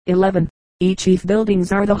11. Chief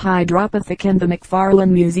buildings are the Hydropathic and the McFarlane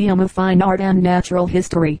Museum of Fine Art and Natural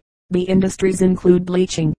History. The industries include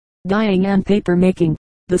bleaching, dyeing and paper making.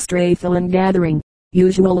 The Strathallan Gathering,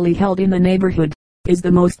 usually held in the neighborhood, is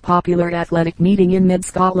the most popular athletic meeting in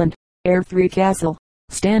mid-Scotland. Airdrie Castle,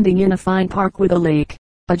 standing in a fine park with a lake,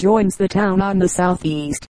 adjoins the town on the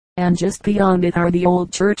southeast, and just beyond it are the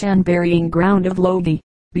old church and burying ground of Logie,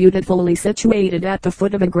 beautifully situated at the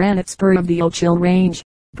foot of a granite spur of the Ochil Range.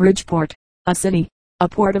 Bridgeport, a city, a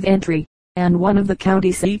port of entry, and one of the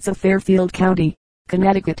county seats of Fairfield County,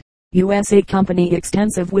 Connecticut, USA. Company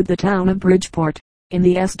extensive with the town of Bridgeport, in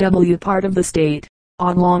the SW part of the state,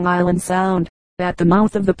 on Long Island Sound, at the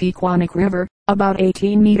mouth of the Pequannock River, about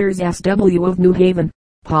 18 meters SW of New Haven.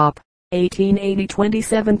 Pop, 1880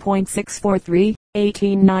 27.643,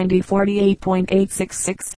 1890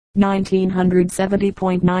 48.866, 1900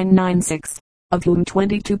 70.996, of whom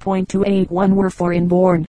 22.281 were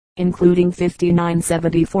foreign-born, including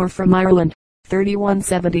 5974 from Ireland,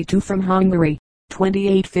 3172 from Hungary,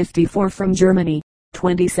 2854 from Germany,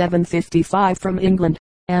 2755 from England,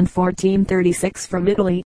 and 1436 from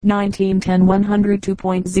Italy. 1910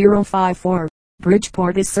 102.054.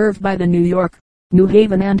 Bridgeport is served by the New York, New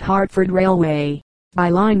Haven and Hartford Railway, by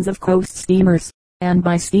lines of coast steamers, and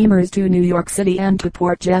by steamers to New York City and to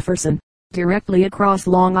Port Jefferson, directly across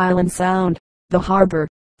Long Island Sound. The harbor,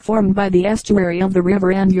 formed by the estuary of the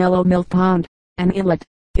river and Yellow Milk Pond, an inlet,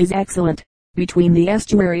 is excellent. Between the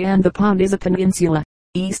estuary and the pond is a peninsula,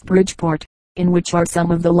 East Bridgeport, in which are some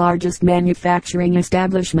of the largest manufacturing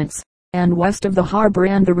establishments, and west of the harbor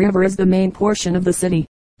and the river is the main portion of the city,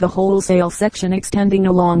 the wholesale section extending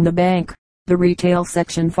along the bank, the retail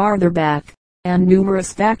section farther back, and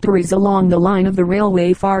numerous factories along the line of the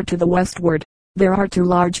railway far to the westward. There are two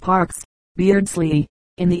large parks, Beardsley,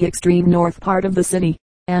 in the extreme north part of the city,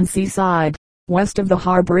 and Seaside, west of the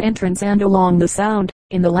harbor entrance and along the Sound.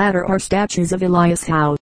 In the latter are statues of Elias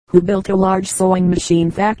Howe, who built a large sewing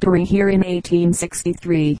machine factory here in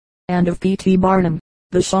 1863, and of P.T. Barnum,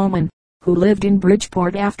 the showman, who lived in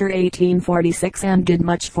Bridgeport after 1846 and did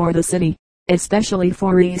much for the city, especially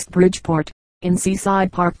for East Bridgeport. In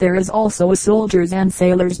Seaside Park there is also a soldiers' and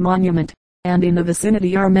sailors' monument, and in the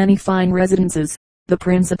vicinity are many fine residences. The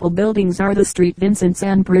principal buildings are the St. Vincent's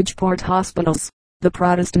and Bridgeport Hospitals, the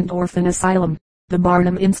Protestant Orphan Asylum, the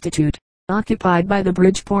Barnum Institute, occupied by the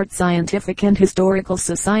Bridgeport Scientific and Historical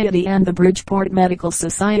Society and the Bridgeport Medical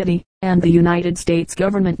Society, and the United States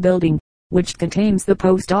Government Building, which contains the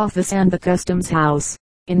post office and the customs house.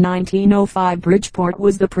 In 1905 Bridgeport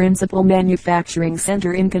was the principal manufacturing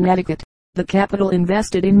center in Connecticut, the capital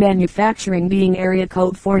invested in manufacturing being area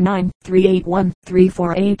code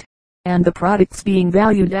 49381348, and the products being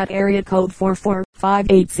valued at area code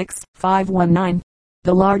 44586-519.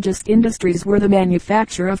 The largest industries were the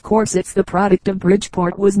manufacture of corsets. The product of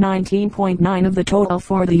Bridgeport was 19.9 of the total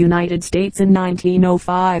for the United States in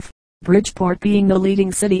 1905. Bridgeport being the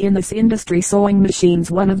leading city in this industry. Sewing machines.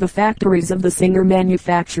 One of the factories of the Singer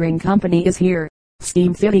Manufacturing Company is here.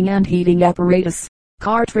 Steam fitting and heating apparatus.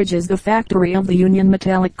 Cartridges. The factory of the Union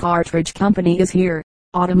Metallic Cartridge Company is here.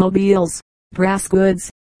 Automobiles, brass goods,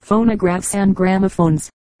 phonographs and gramophones,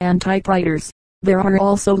 and typewriters. There are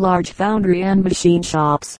also large foundry and machine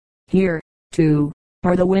shops. Here, too,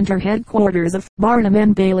 are the winter headquarters of Barnum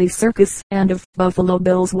and Bailey Circus and of Buffalo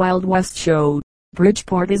Bill's Wild West Show.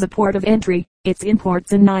 Bridgeport is a port of entry. Its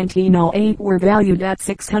imports in 1908 were valued at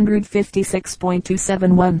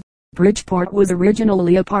 $656.271. Bridgeport was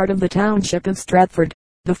originally a part of the township of Stratford.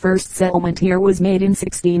 The first settlement here was made in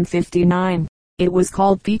 1659. It was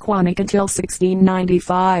called Pequannock until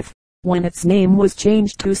 1695, when its name was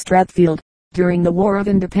changed to Stratfield. During the War of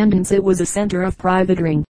Independence it was a center of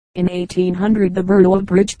privateering. In 1800 the borough of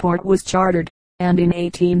Bridgeport was chartered, and in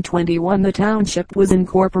 1821 the township was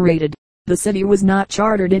incorporated. The city was not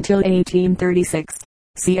chartered until 1836.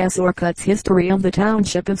 C.S. Orcutt's History of the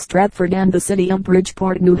Township of Stratford and the City of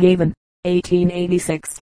Bridgeport, New Haven,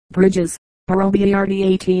 1886. Bridges, Robiardi,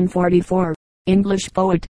 1844. English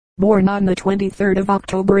poet, born on the 23rd of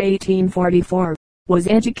October 1844, was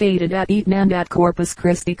educated at Eton and at Corpus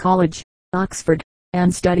Christi College, Oxford,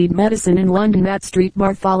 and studied medicine in London at St.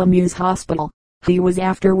 Bartholomew's Hospital. He was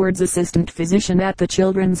afterwards assistant physician at the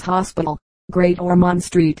Children's Hospital, Great Ormond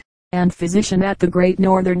Street, and physician at the Great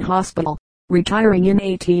Northern Hospital, retiring in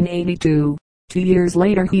 1882. 2 years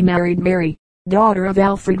later he married Mary, daughter of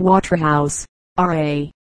Alfred Waterhouse,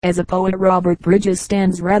 R.A. As a poet Robert Bridges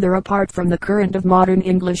stands rather apart from the current of modern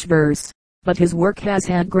English verse, but his work has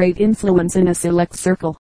had great influence in a select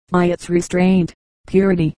circle, by its restraint,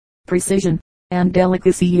 purity, precision, and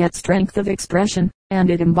delicacy yet strength of expression, and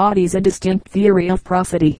it embodies a distinct theory of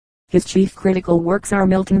prosody. His chief critical works are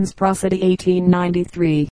Milton's Prosody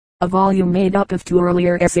 1893, a volume made up of two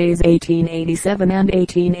earlier essays 1887 and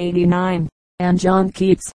 1889, and John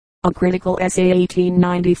Keats, a critical essay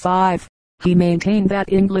 1895. He maintained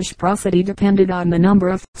that English prosody depended on the number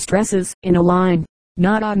of stresses in a line,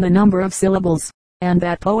 not on the number of syllables, and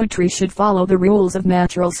that poetry should follow the rules of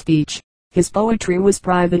natural speech. His poetry was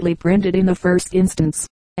privately printed in the first instance,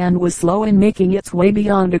 and was slow in making its way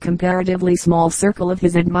beyond a comparatively small circle of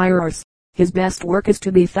his admirers. His best work is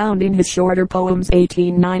to be found in his Shorter Poems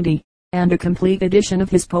 1890, and a complete edition of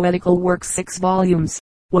his poetical works, 6 volumes,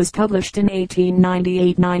 was published in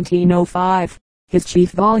 1898-1905. His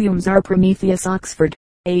chief volumes are Prometheus Oxford,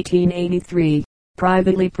 1883,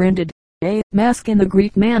 privately printed, A Masque in the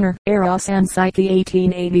Greek Manner, Eros and Psyche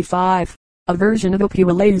 1885, a version of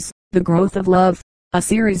Apuleius, The Growth of Love, a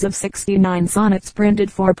series of 69 sonnets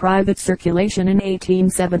printed for private circulation in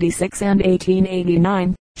 1876 and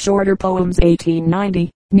 1889, Shorter Poems 1890,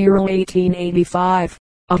 Nero 1885,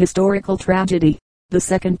 a historical tragedy, the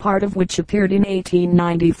second part of which appeared in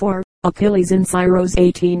 1894, Achilles in Scyros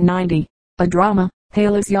 1890, a drama,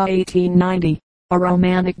 Halesia 1890, a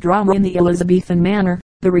romantic drama in the Elizabethan manner,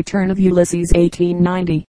 The Return of Ulysses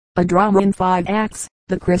 1890, a drama in 5 acts,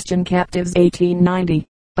 The Christian Captives 1890,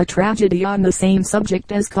 a tragedy on the same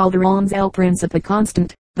subject as Calderon's El Príncipe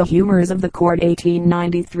Constant, The Humors of the Court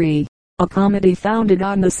 1893, a comedy founded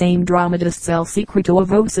on the same dramatist's El Secreto of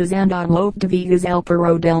Voces and on Lope de Vega's El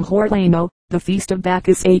Perro del Hortelano, The Feast of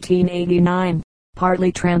Bacchus 1889,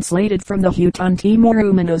 partly translated from the Huton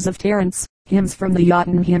Timorumenos of Terence, Hymns from the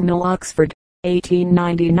Jotun Hymnal Oxford,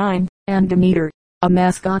 1899, and Demeter, a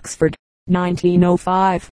Masque Oxford,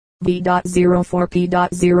 1905,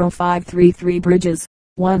 v.04p.0533 Bridges.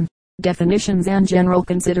 1. Definitions and general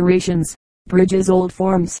considerations. Bridges. Old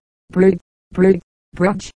forms. Brug, brug,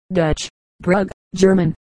 brugge, Dutch. Brug,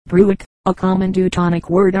 German. Brug, a common Teutonic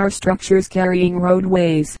word, are structures carrying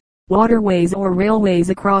roadways, waterways or railways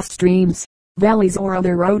across streams, valleys or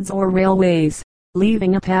other roads or railways,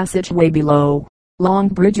 leaving a passageway below. Long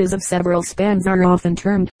bridges of several spans are often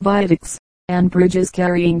termed viaducts, and bridges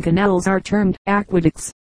carrying canals are termed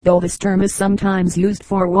aqueducts, though this term is sometimes used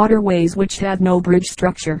for waterways which have no bridge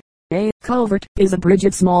structure. A culvert is a bridge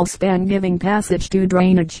of small span giving passage to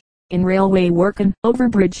drainage. In railway work, an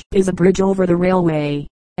overbridge is a bridge over the railway,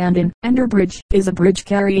 and an underbridge is a bridge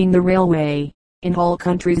carrying the railway. In all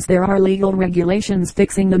countries there are legal regulations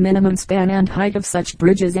fixing the minimum span and height of such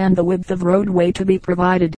bridges and the width of roadway to be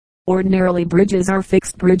provided. Ordinarily bridges are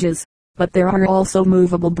fixed bridges, but there are also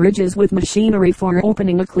movable bridges with machinery for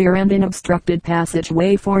opening a clear and unobstructed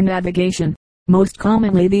passageway for navigation. Most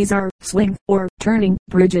commonly these are swing or turning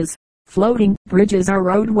bridges. Floating bridges are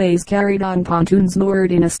roadways carried on pontoons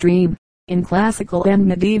moored in a stream. In classical and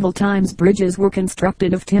medieval times bridges were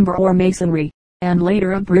constructed of timber or masonry, and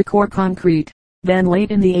later of brick or concrete. Then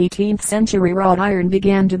late in the 18th century wrought iron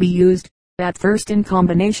began to be used, at first in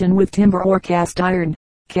combination with timber or cast iron.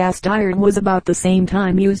 Cast iron was about the same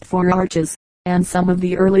time used for arches, and some of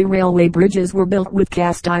the early railway bridges were built with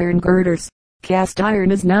cast iron girders. Cast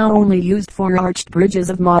iron is now only used for arched bridges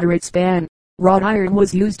of moderate span. Wrought iron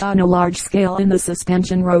was used on a large scale in the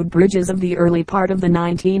suspension road bridges of the early part of the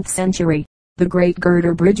 19th century. The great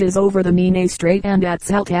girder bridges over the Menai Strait and at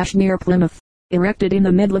Saltash near Plymouth, erected in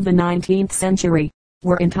the middle of the 19th century,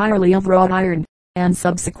 were entirely of wrought iron, and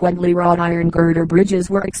subsequently wrought iron girder bridges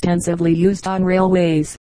were extensively used on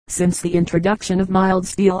railways. Since the introduction of mild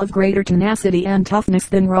steel of greater tenacity and toughness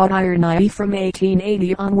than wrought iron, i.e. from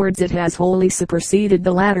 1880 onwards, it has wholly superseded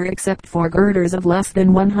the latter except for girders of less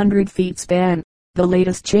than 100 feet span. The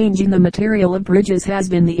latest change in the material of bridges has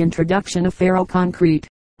been the introduction of ferro-concrete,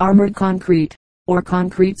 armored concrete, or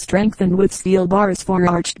concrete strengthened with steel bars for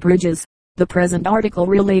arched bridges. The present article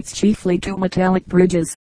relates chiefly to metallic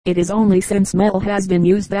bridges. It is only since metal has been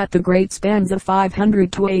used that the great spans of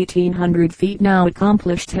 500 to 1800 feet now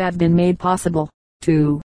accomplished have been made possible.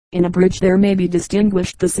 2. In a bridge there may be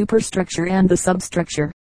distinguished the superstructure and the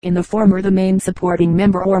substructure. In the former the main supporting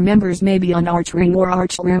member or members may be an arch ring or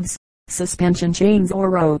arch ribs, suspension chains or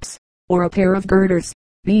ropes, or a pair of girders,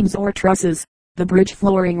 beams or trusses. The bridge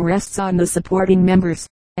flooring rests on the supporting members,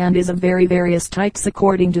 and is of very various types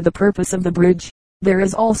according to the purpose of the bridge. There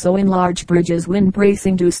is also in large bridges wind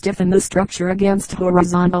bracing to stiffen the structure against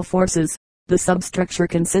horizontal forces. The substructure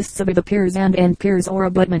consists of the piers and end piers or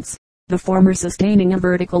abutments, the former sustaining a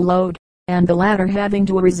vertical load, and the latter having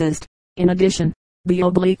to resist, in addition, the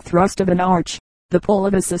oblique thrust of an arch, the pull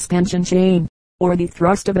of a suspension chain, or the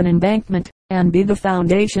thrust of an embankment, and be the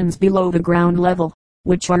foundations below the ground level.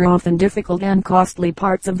 which are often difficult and costly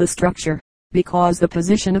parts of the structure, because the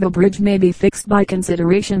position of a bridge may be fixed by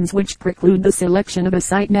considerations which preclude the selection of a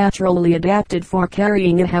site naturally adapted for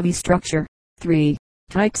carrying a heavy structure. 3.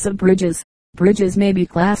 Types of bridges. Bridges may be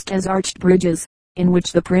classed as arched bridges, in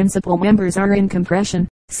which the principal members are in compression,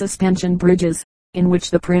 suspension bridges, in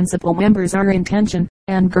which the principal members are in tension,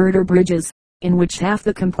 and girder bridges, in which half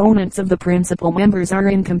the components of the principal members are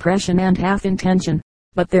in compression and half in tension.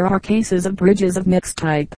 But there are cases of bridges of mixed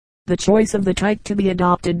type. The choice of the type to be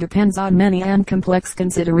adopted depends on many and complex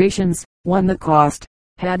considerations. 1. The cost.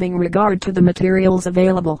 Having regard to the materials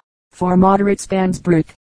available. For moderate spans,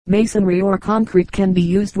 brick, masonry or concrete can be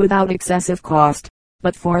used without excessive cost.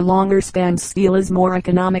 But for longer spans steel is more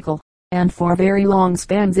economical, and for very long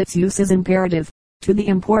spans its use is imperative. To the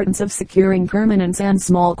importance of securing permanence and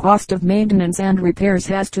small cost of maintenance and repairs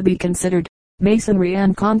has to be considered. Masonry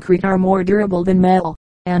and concrete are more durable than metal,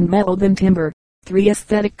 and metal than timber. 3.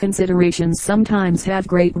 Aesthetic considerations sometimes have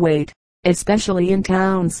great weight, especially in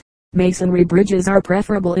towns. Masonry bridges are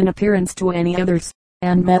preferable in appearance to any others,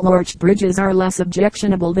 and metal arch bridges are less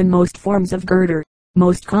objectionable than most forms of girder.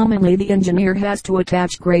 Most commonly the engineer has to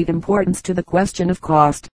attach great importance to the question of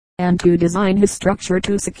cost, and to design his structure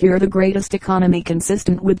to secure the greatest economy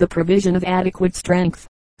consistent with the provision of adequate strength.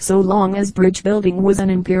 So long as bridge building was an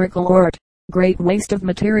empirical art, great waste of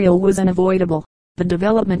material was unavoidable. The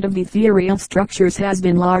development of the theory of structures has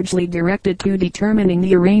been largely directed to determining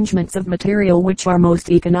the arrangements of material which are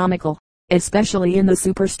most economical, especially in the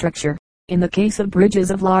superstructure. In the case of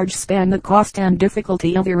bridges of large span the cost and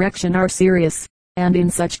difficulty of erection are serious, and in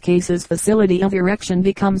such cases facility of erection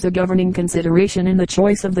becomes a governing consideration in the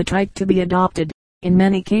choice of the type to be adopted. In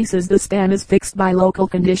many cases the span is fixed by local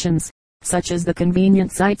conditions, such as the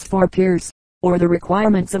convenient sites for piers, or the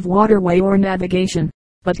requirements of waterway or navigation.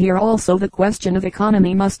 But here also the question of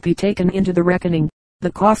economy must be taken into the reckoning.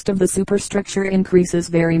 The cost of the superstructure increases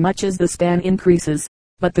very much as the span increases,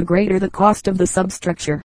 but the greater the cost of the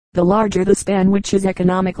substructure, the larger the span which is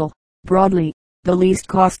economical. Broadly, the least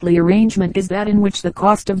costly arrangement is that in which the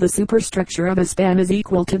cost of the superstructure of a span is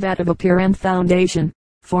equal to that of a pier and foundation.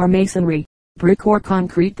 For masonry, brick or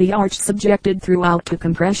concrete, the arch subjected throughout to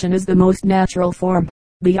compression is the most natural form.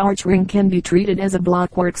 The arch ring can be treated as a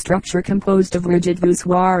blockwork structure composed of rigid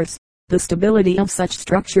voussoirs. The stability of such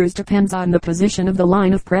structures depends on the position of the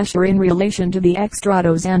line of pressure in relation to the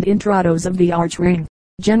extrados and intrados of the arch ring.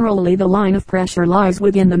 Generally the line of pressure lies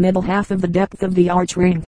within the middle half of the depth of the arch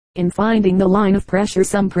ring. In finding the line of pressure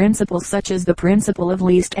some principles such as the principle of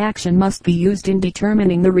least action must be used in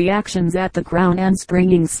determining the reactions at the crown and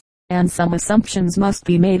springings, and some assumptions must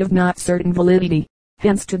be made of not certain validity.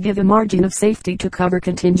 Hence to give a margin of safety to cover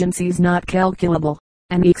contingencies not calculable,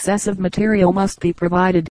 an excessive material must be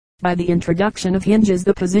provided. By the introduction of hinges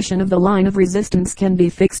the position of the line of resistance can be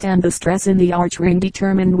fixed and the stress in the arch ring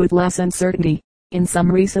determined with less uncertainty. In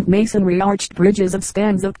some recent masonry arched bridges of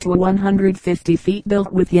spans up to 150 feet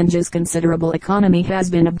built with hinges considerable economy has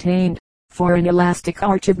been obtained. For an elastic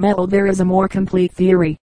arch of metal there is a more complete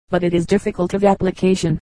theory, but it is difficult of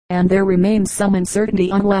application, and there remains some uncertainty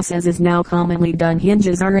unless, as is now commonly done,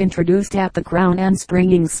 hinges are introduced at the crown and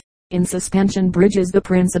springings. In suspension bridges the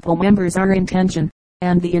principal members are in tension,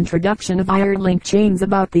 and the introduction of iron link chains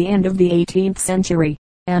about the end of the 18th century,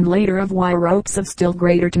 and later of wire ropes of still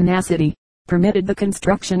greater tenacity, permitted the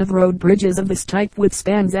construction of road bridges of this type with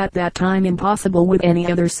spans at that time impossible with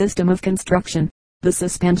any other system of construction. The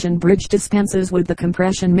suspension bridge dispenses with the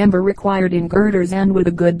compression member required in girders and with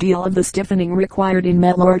a good deal of the stiffening required in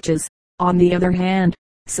metal arches. On the other hand,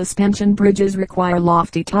 suspension bridges require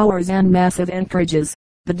lofty towers and massive anchorages.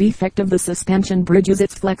 The defect of the suspension bridge is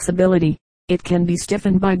its flexibility. It can be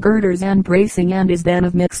stiffened by girders and bracing and is then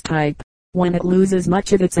of mixed type, when it loses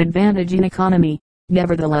much of its advantage in economy.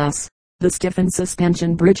 Nevertheless, the stiffened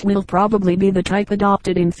suspension bridge will probably be the type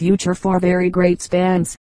adopted in future for very great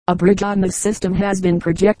spans. A bridge on this system has been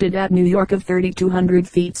projected at New York of 3,200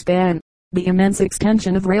 feet span. The immense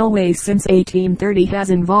extension of railways since 1830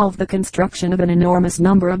 has involved the construction of an enormous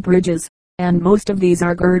number of bridges, and most of these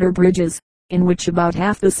are girder bridges, in which about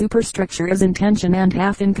half the superstructure is in tension and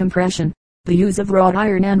half in compression. The use of wrought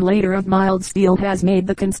iron and later of mild steel has made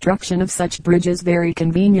the construction of such bridges very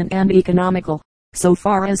convenient and economical. So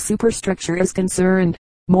far as superstructure is concerned,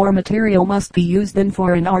 more material must be used than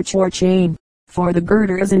for an arch or chain, for the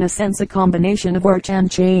girder is in a sense a combination of arch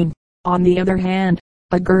and chain. On the other hand,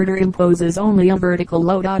 a girder imposes only a vertical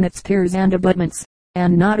load on its piers and abutments,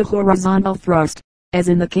 and not a horizontal thrust, as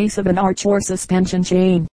in the case of an arch or suspension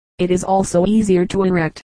chain. It is also easier to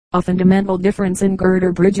erect. A fundamental difference in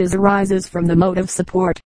girder bridges arises from the mode of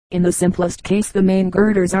support. In the simplest case the main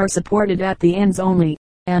girders are supported at the ends only,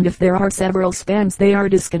 and if there are several spans they are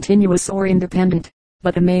discontinuous or independent.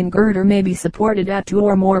 But the main girder may be supported at 2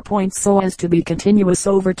 or more points so as to be continuous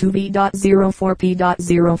over 2V.04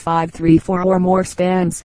 P.0534 or more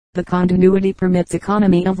spans. The continuity permits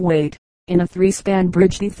economy of weight. In a 3-span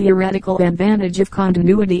bridge the theoretical advantage of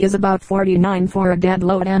continuity is about 49 for a dead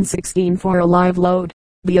load and 16 for a live load.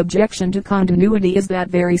 The objection to continuity is that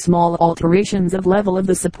very small alterations of level of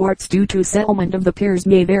the supports due to settlement of the piers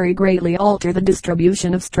may very greatly alter the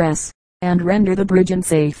distribution of stress, and render the bridge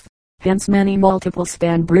unsafe. Hence many multiple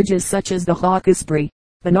span bridges such as the Hawkesbury,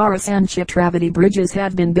 Benares and Chitravati bridges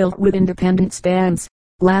have been built with independent spans.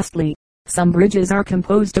 Lastly, some bridges are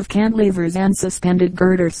composed of cantilevers and suspended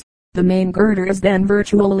girders. The main girder is then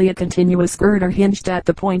virtually a continuous girder hinged at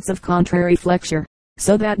the points of contrary flexure,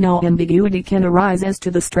 so that no ambiguity can arise as to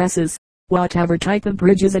the stresses. Whatever type of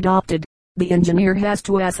bridge is adopted, the engineer has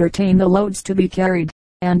to ascertain the loads to be carried,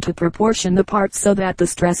 and to proportion the parts so that the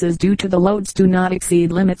stresses due to the loads do not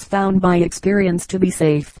exceed limits found by experience to be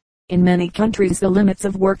safe. In many countries the limits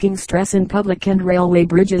of working stress in public and railway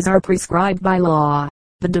bridges are prescribed by law.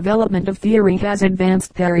 The development of theory has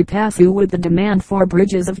advanced pari passu with the demand for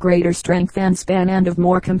bridges of greater strength and span and of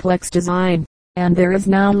more complex design, and there is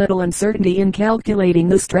now little uncertainty in calculating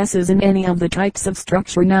the stresses in any of the types of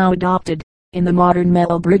structure now adopted. In the modern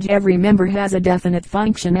metal bridge every member has a definite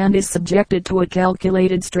function and is subjected to a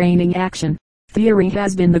calculated straining action. Theory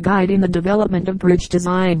has been the guide in the development of bridge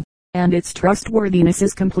design, and its trustworthiness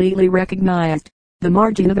is completely recognized. The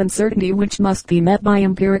margin of uncertainty which must be met by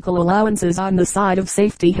empirical allowances on the side of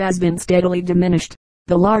safety has been steadily diminished.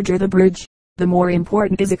 The larger the bridge, the more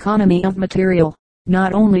important is economy of material,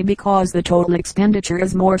 not only because the total expenditure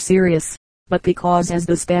is more serious, but because as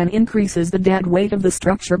the span increases the dead weight of the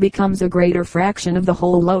structure becomes a greater fraction of the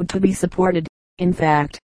whole load to be supported. In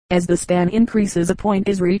fact, as the span increases a point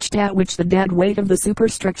is reached at which the dead weight of the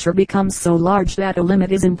superstructure becomes so large that a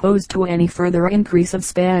limit is imposed to any further increase of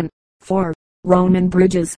span. 4. Roman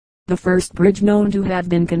bridges. The first bridge known to have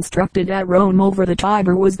been constructed at Rome over the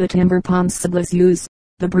Tiber was the timber Pons Sublicius,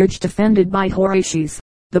 the bridge defended by Horatius.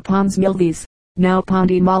 The Pons Milvius, now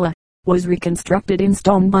Ponte Mala, was reconstructed in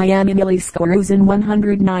stone by Ammianus Scaurus in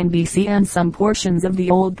 109 BC and some portions of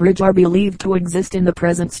the old bridge are believed to exist in the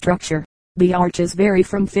present structure. The arches vary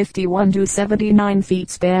from 51 to 79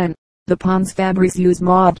 feet span. The Pons Fabricius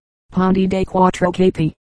Maud, Ponte de Quattro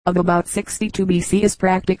Capi, of about 62 BC is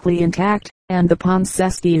practically intact, and the Pons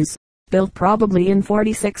Cestius, built probably in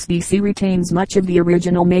 46 BC retains much of the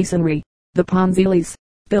original masonry. The Pons Iulius,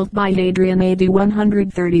 built by Hadrian AD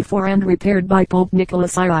 134 and repaired by Pope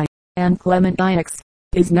Nicholas I and Clement IX,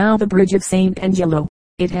 is now the bridge of St. Angelo.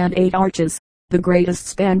 It had 8 arches, the greatest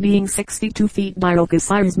span being 62 feet.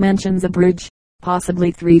 Diocletian mentions a bridge,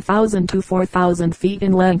 possibly 3,000 to 4,000 feet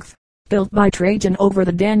in length, built by Trajan over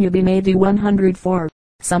the Danube in AD 104.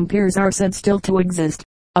 Some piers are said still to exist.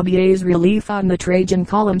 A bas relief on the Trajan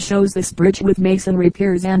column shows this bridge with masonry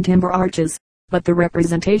piers and timber arches, but the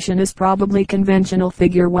representation is probably conventional.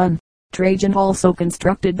 Figure 1. Trajan also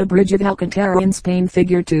constructed the bridge of Alcantara in Spain.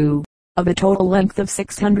 Figure 2. Of a total length of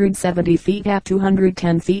 670 feet at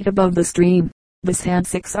 210 feet above the stream. This had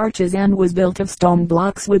 6 arches and was built of stone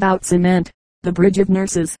blocks without cement. The bridge of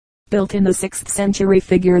Nurses, built in the 6th century.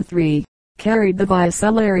 Figure 3. Carried the Via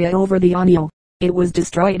Salaria over the Anio. It was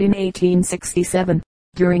destroyed in 1867,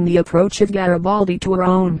 during the approach of Garibaldi to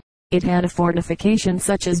Rome. It had a fortification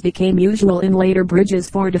such as became usual in later bridges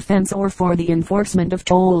for defense or for the enforcement of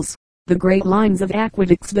tolls. The great lines of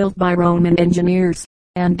aqueducts built by Roman engineers,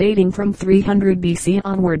 and dating from 300 BC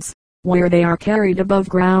onwards, where they are carried above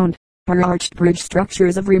ground, are arched bridge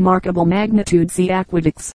structures of remarkable magnitude. See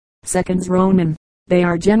aqueducts. Seconds Roman. They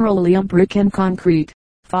are generally of brick and concrete.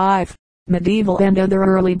 5. Medieval and other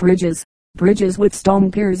early bridges. Bridges with stone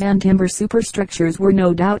piers and timber superstructures were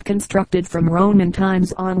no doubt constructed from Roman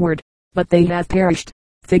times onward, but they have perished.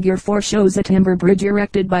 Figure 4 shows a timber bridge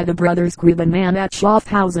erected by the brothers Grubenmann at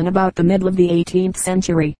Schaffhausen about the middle of the 18th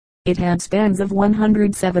century. It had spans of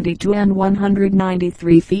 172 and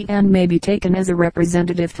 193 feet and may be taken as a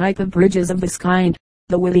representative type of bridges of this kind.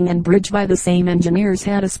 The Whittingham Bridge by the same engineers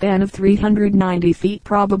had a span of 390 feet,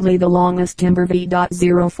 probably the longest timber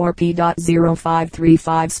V.04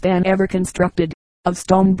 P.0535 span ever constructed. Of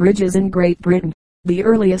stone bridges in Great Britain, the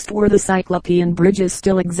earliest were the Cyclopean bridges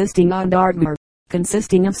still existing on Dartmoor,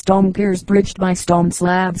 consisting of stone piers bridged by stone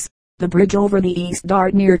slabs. The bridge over the East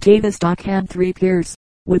Dart near Tavistock had 3 piers,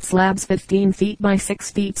 with slabs 15 feet by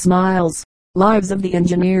 6 feet. Smiles. Lives of the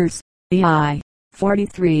Engineers. The I.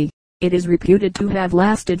 43. It is reputed to have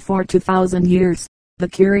lasted for 2,000 years. The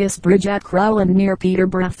curious bridge at Crowland near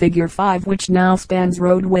Peterborough, figure 5, which now spans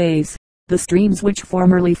roadways, the streams which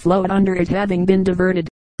formerly flowed under it having been diverted,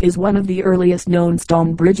 is one of the earliest known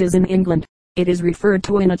stone bridges in England. It is referred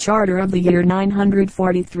to in a charter of the year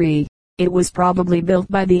 943. It was probably built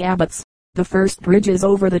by the abbots. The first bridges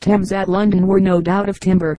over the Thames at London were no doubt of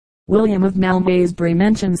timber. William of Malmesbury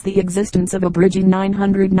mentions the existence of a bridge in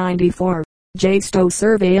 994. J. Stowe's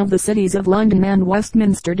survey of the cities of London and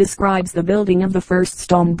Westminster describes the building of the first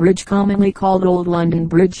stone bridge, commonly called Old London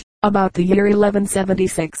Bridge, about the year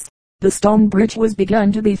 1176. The stone bridge was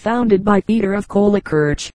begun to be founded by Peter of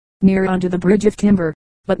Colakirch, near unto the bridge of timber,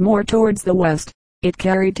 but more towards the west. It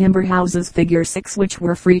carried timber houses, figure 6, which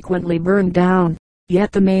were frequently burned down,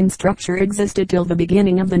 yet the main structure existed till the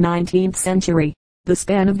beginning of the 19th century. The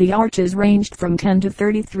span of the arches ranged from 10 to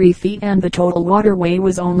 33 feet and the total waterway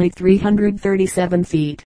was only 337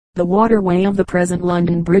 feet. The waterway of the present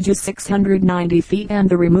London Bridge is 690 feet and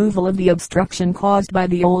the removal of the obstruction caused by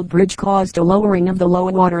the old bridge caused a lowering of the low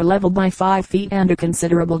water level by 5 feet and a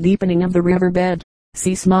considerable deepening of the river bed.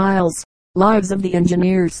 See Smiles, Lives of the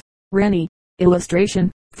Engineers. Rennie.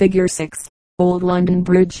 Illustration, figure 6. Old London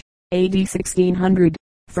Bridge, AD 1600.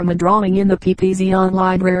 From a drawing in the Pepys-Eon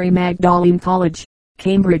Library, Magdalene College,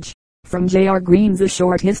 Cambridge. From J.R. Green's A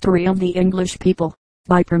Short History of the English People.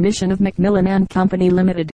 By permission of Macmillan and Company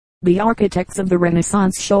Limited. The architects of the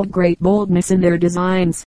Renaissance showed great boldness in their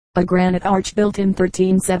designs. A granite arch built in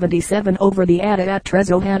 1377 over the Adda at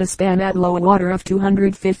Trezzo had a span at low water of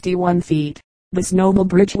 251 feet. This noble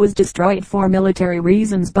bridge was destroyed for military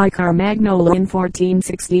reasons by Carmagnola in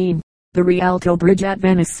 1416. The Rialto Bridge at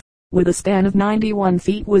Venice, with a span of 91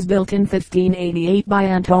 feet, was built in 1588 by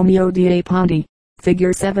Antonio da Ponte.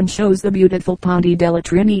 Figure 7 shows the beautiful Ponte della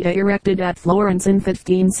Trinita erected at Florence in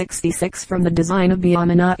 1566 from the design of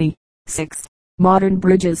Biamonati. 6. Modern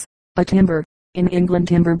bridges. A timber. In England,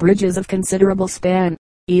 timber bridges of considerable span,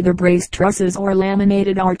 either braced trusses or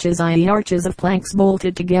laminated arches, i.e. arches of planks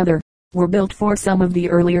bolted together, were built for some of the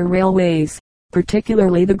earlier railways,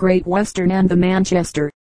 particularly the Great Western and the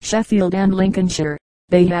Manchester, Sheffield and Lincolnshire.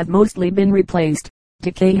 They had mostly been replaced,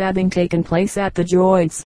 decay having taken place at the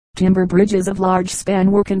joints. Timber bridges of large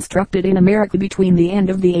span were constructed in America between the end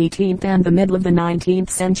of the 18th and the middle of the 19th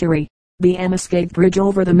century. The Amoskeag Bridge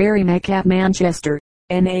over the Merrimack at Manchester,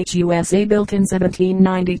 NHUSA, built in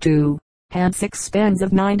 1792, had 6 spans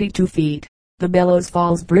of 92 feet. The Bellows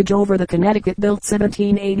Falls Bridge over the Connecticut, built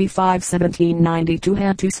 1785-1792,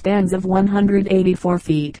 had 2 spans of 184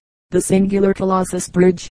 feet. The Singular Colossus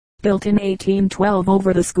Bridge, built in 1812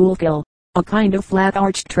 over the Schuylkill, a kind of flat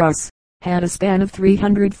arched truss, had a span of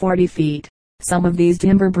 340 feet. Some of these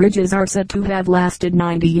timber bridges are said to have lasted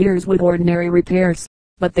 90 years with ordinary repairs,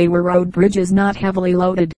 but they were road bridges not heavily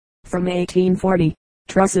loaded. From 1840,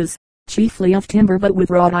 trusses, chiefly of timber but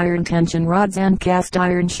with wrought iron tension rods and cast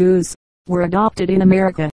iron shoes, were adopted in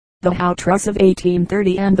America. The Howe Truss of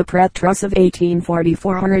 1830 and the Pratt Truss of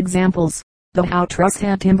 1844 are examples. The Howe Truss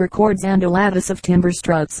had timber cords and a lattice of timber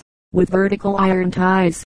struts, with vertical iron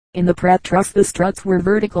ties. In the Pratt Truss the struts were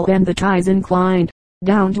vertical and the ties inclined.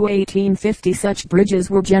 Down to 1850 such bridges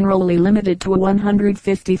were generally limited to a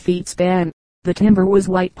 150 feet span. The timber was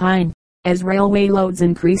white pine. As railway loads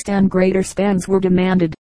increased and greater spans were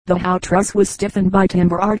demanded, the Howe Truss was stiffened by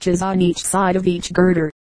timber arches on each side of each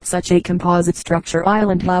girder. Such a composite structure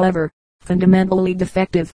island, however, fundamentally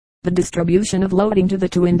defective, the distribution of loading to the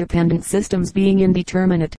 2 independent systems being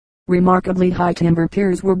indeterminate. Remarkably high timber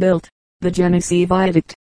piers were built. The Genesee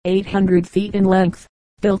Viaduct, 800 feet in length,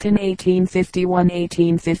 built in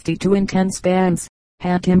 1851-1852 in 10 spans,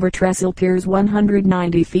 had timber trestle piers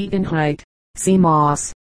 190 feet in height. See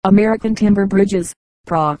Moss. American Timber Bridges.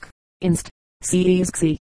 Proc. Inst. C.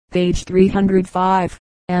 Easksy. Page 305.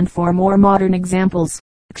 And for more modern examples,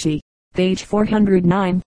 page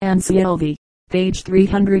 409, and CLV, page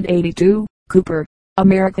 382. Cooper.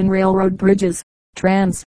 American Railroad Bridges.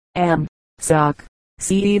 Trans. Am. Soc.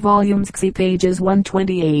 CE volumes XC pages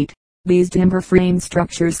 128. These timber frame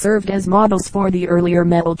structures served as models for the earlier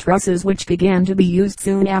metal trusses which began to be used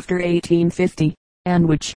soon after 1850, and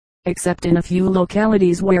which, except in a few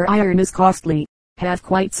localities where iron is costly, have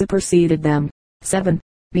quite superseded them. 7.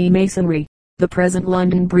 B. Masonry. The present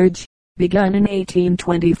London Bridge, begun in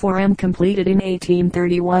 1824 and completed in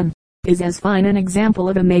 1831, is as fine an example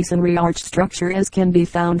of a masonry arch structure as can be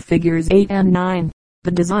found. Figures 8 and 9. The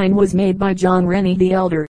design was made by John Rennie the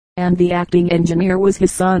elder, and the acting engineer was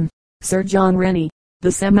his son, Sir John Rennie.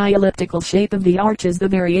 The semi-elliptical shape of the arch is the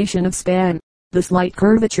variation of span, the slight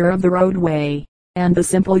curvature of the roadway, and the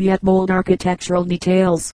simple yet bold architectural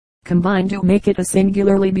details, combine to make it a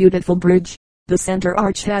singularly beautiful bridge. The center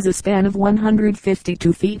arch has a span of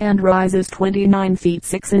 152 feet and rises 29 feet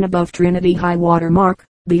 6 in above Trinity high water mark.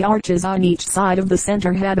 The arches on each side of the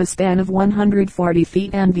center had a span of 140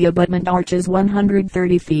 feet and the abutment arches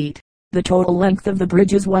 130 feet. The total length of the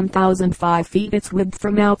bridge is 1,005 feet. Its width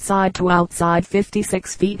from outside to outside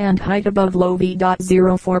 56 feet and height above low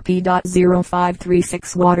V.04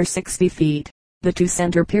 P.0536 water 60 feet. The two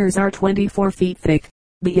center piers are 24 feet thick.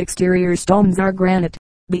 The exterior stones are granite.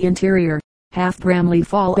 The interior, half Bramley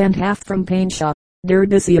Fall and half from Painshaw,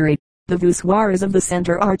 Derbyshire. The voussoirs of the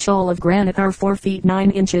center arch all of granite are 4 feet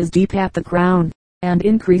 9 inches deep at the crown, and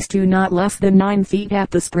increase to not less than 9 feet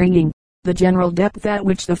at the springing. The general depth at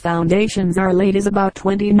which the foundations are laid is about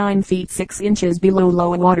 29 feet 6 inches below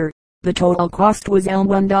low water. The total cost was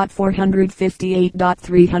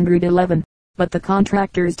L1.458.311, but the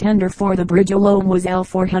contractor's tender for the bridge alone was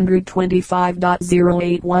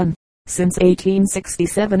L425.081. Since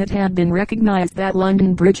 1867 it had been recognized that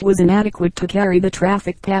London Bridge was inadequate to carry the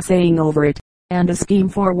traffic passing over it, and a scheme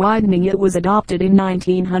for widening it was adopted in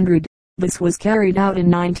 1900. This was carried out in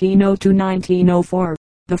 1902-1904.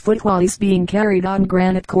 The footwalls being carried on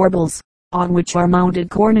granite corbels, on which are mounted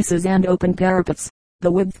cornices and open parapets. The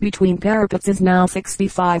width between parapets is now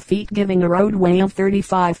 65 feet, giving a roadway of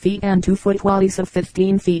 35 feet and 2 footwalls of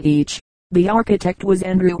 15 feet each. The architect was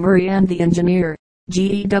Andrew Murray and the engineer,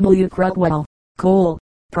 G.E.W. Crutwell. Cole,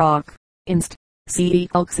 Proc. Inst. C.E.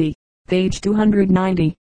 Elksey. Page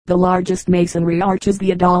 290. The largest masonry arch is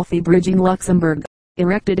the Adolphi Bridge in Luxembourg,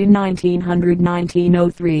 erected in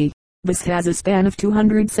 1900-1903. This has a span of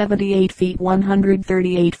 278 feet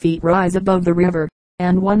 138 feet rise above the river,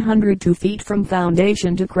 and 102 feet from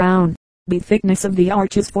foundation to crown. The thickness of the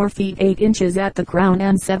arch is 4 feet 8 inches at the crown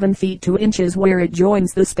and 7 feet 2 inches where it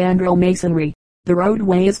joins the spandrel masonry. The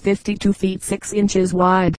roadway is 52 feet 6 inches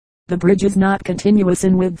wide. The bridge is not continuous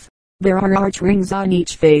in width. There are arch rings on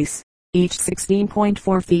each face, each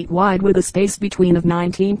 16.4 feet wide with a space between of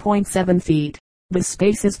 19.7 feet. This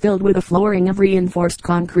space is filled with a flooring of reinforced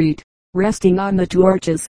concrete, resting on the two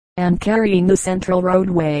arches, and carrying the central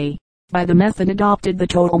roadway. By the method adopted the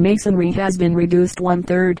total masonry has been reduced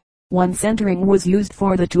 1/3. One centering was used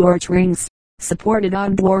for the two arch rings, supported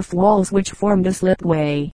on dwarf walls which formed a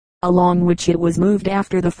slipway, along which it was moved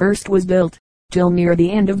after the first was built. Till near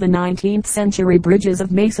the end of the 19th century bridges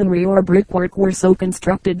of masonry or brickwork were so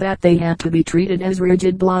constructed that they had to be treated as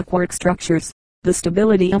rigid blockwork structures. The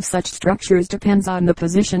stability of such structures depends on the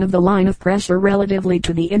position of the line of pressure relatively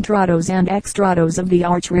to the intrados and extrados of the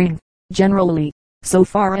arch ring. Generally, so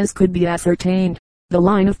far as could be ascertained, the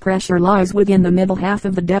line of pressure lies within the middle half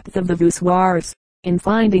of the depth of the voussoirs. In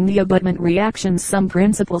finding the abutment reactions some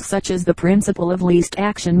principles such as the principle of least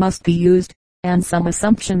action must be used, and some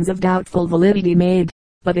assumptions of doubtful validity made.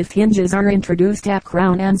 But if hinges are introduced at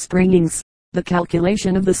crown and springings, the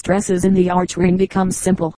calculation of the stresses in the arch ring becomes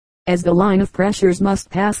simple. As the line of pressures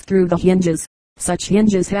must pass through the hinges, such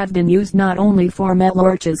hinges have been used not only for metal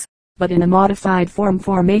arches, but in a modified form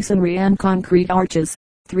for masonry and concrete arches.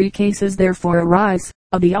 3 cases therefore arise: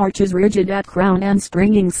 a, the arch is rigid at crown and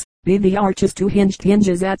springings; b, the arch is 2 hinged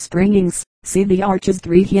hinges at springings; c, the arch is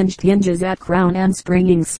 3 hinged hinges at crown and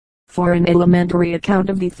springings. For an elementary account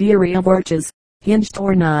of the theory of arches, hinged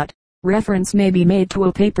or not, reference may be made to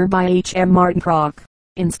a paper by H. M. Martin Proc.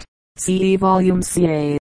 Inst. C.E. Volume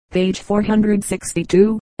CA. Page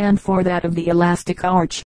 462, and for that of the elastic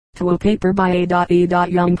arch, to a paper by A. E.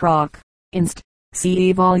 Young Proc. Inst.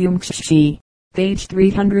 C.E. Volume XXI. Page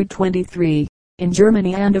 323. In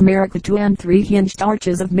Germany and America 2 and 3 hinged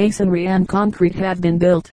arches of masonry and concrete have been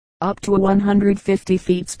built, up to a 150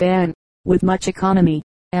 feet span, with much economy,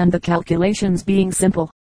 and the calculations being simple,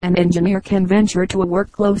 an engineer can venture to work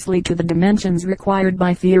closely to the dimensions required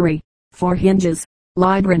by theory. For hinges,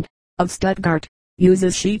 Liebrandt, of Stuttgart,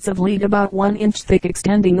 uses sheets of lead about 1 inch thick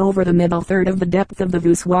extending over the middle third of the depth of the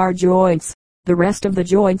voussoir joints, the rest of the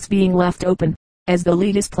joints being left open. As the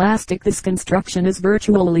lead is plastic, this construction is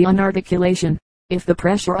virtually on articulation. If the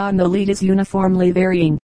pressure on the lead is uniformly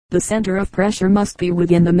varying, the center of pressure must be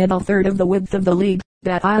within the middle third of the width of the lead.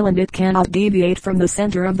 That island it cannot deviate from the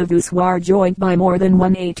center of the voussoir joint by more than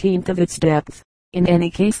 1/18 of its depth. In any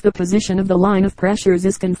case the position of the line of pressures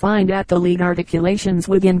is confined at the lead articulations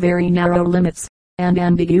within very narrow limits, and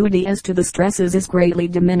ambiguity as to the stresses is greatly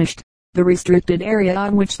diminished. The restricted area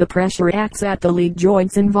on which the pressure acts at the lead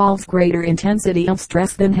joints involves greater intensity of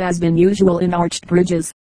stress than has been usual in arched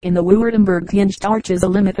bridges. In the Württemberg hinged arches a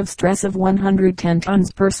limit of stress of 110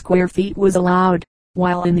 tons per square feet was allowed,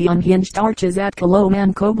 while in the unhinged arches at Cologne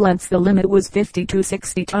and Koblenz the limit was 50 to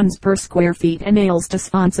 60 tons per square feet. Annales de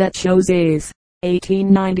Sciences et Choses,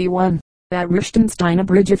 1891. At Rushtenstein a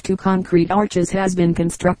bridge of 2 concrete arches has been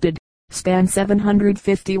constructed. Span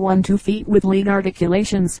 751 2 feet with lead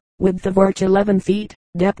articulations, width of arch 11 feet,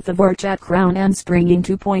 depth of arch at crown and springing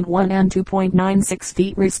 2.1 and 2.96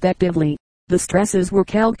 feet respectively. The stresses were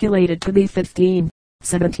calculated to be 15,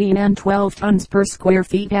 17 and 12 tons per square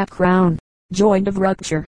feet at crown, joint of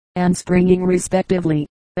rupture, and springing respectively.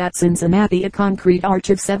 At Cincinnati a concrete arch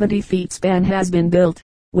of 70 feet span has been built,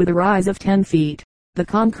 with a rise of 10 feet. The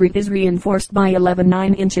concrete is reinforced by 11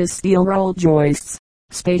 9-inch steel rolled joists,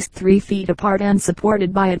 spaced 3 feet apart and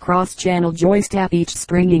supported by a cross-channel joist at each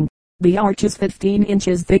springing. The arch is 15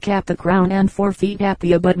 inches thick at the crown and 4 feet at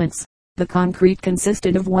the abutments. The concrete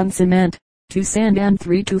consisted of 1 cement, 2 sand and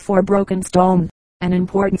 3 to 4 broken stone. An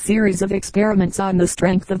important series of experiments on the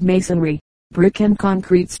strength of masonry, brick and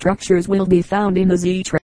concrete structures will be found in the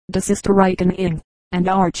Zetra, Desisterreikening, and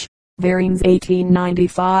Arch. Varings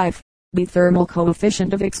 1895. The thermal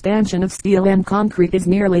coefficient of expansion of steel and concrete is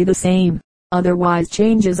nearly the same. Otherwise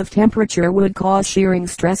changes of temperature would cause shearing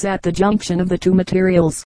stress at the junction of the 2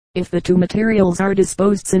 materials. If the 2 materials are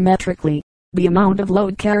disposed symmetrically, the amount of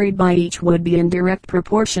load carried by each would be in direct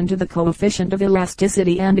proportion to the coefficient of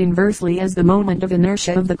elasticity and inversely as the moment of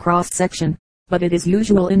inertia of the cross section. But it is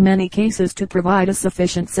usual in many cases to provide a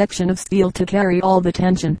sufficient section of steel to carry all the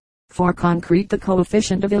tension. For concrete the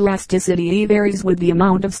coefficient of elasticity varies with the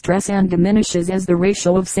amount of stress and diminishes as the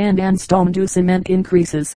ratio of sand and stone to cement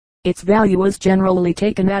increases. Its value is generally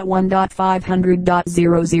taken at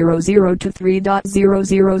 1.500.000 to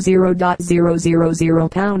 3.000.000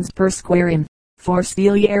 pounds per square inch. For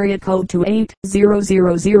steel area code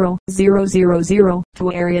 2800000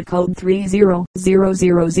 to area code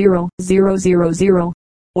 3000000,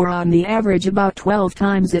 or on the average about 12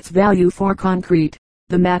 times its value for concrete.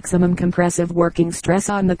 The maximum compressive working stress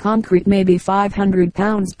on the concrete may be 500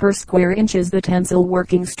 pounds per square inches, the tensile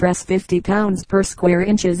working stress 50 pounds per square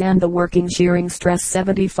inches, and the working shearing stress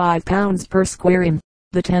 75 pounds per square inch.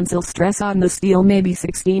 The tensile stress on the steel may be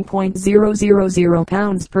 16.000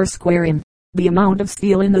 pounds per square inch. The amount of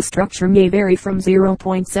steel in the structure may vary from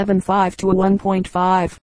 0.75 to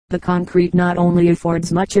 1.5. The concrete not only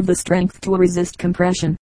affords much of the strength to resist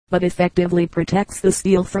compression, but effectively protects the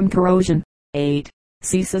steel from corrosion. 8.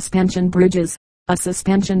 See suspension bridges. A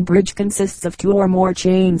suspension bridge consists of 2 or more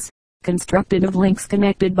chains, constructed of links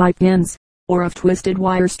connected by pins, or of twisted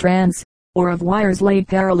wire strands, or of wires laid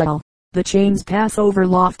parallel. The chains pass over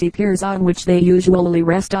lofty piers on which they usually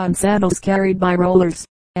rest on saddles carried by rollers,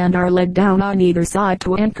 and are led down on either side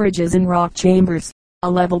to anchorages in rock chambers. A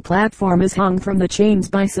level platform is hung from the chains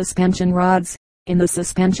by suspension rods. In the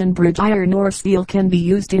suspension bridge iron or steel can be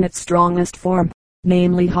used in its strongest form,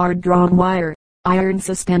 namely hard drawn wire. Iron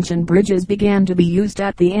suspension bridges began to be used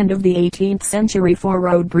at the end of the 18th century for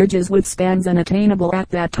road bridges with spans unattainable at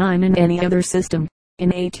that time in any other system. In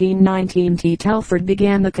 1819 T. Telford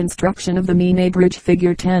began the construction of the Mine Bridge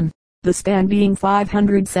figure 10, the span being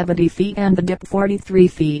 570 feet and the dip 43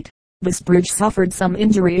 feet. This bridge suffered some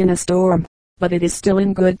injury in a storm, but it is still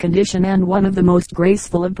in good condition and one of the most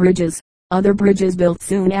graceful of bridges. Other bridges built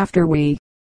soon after we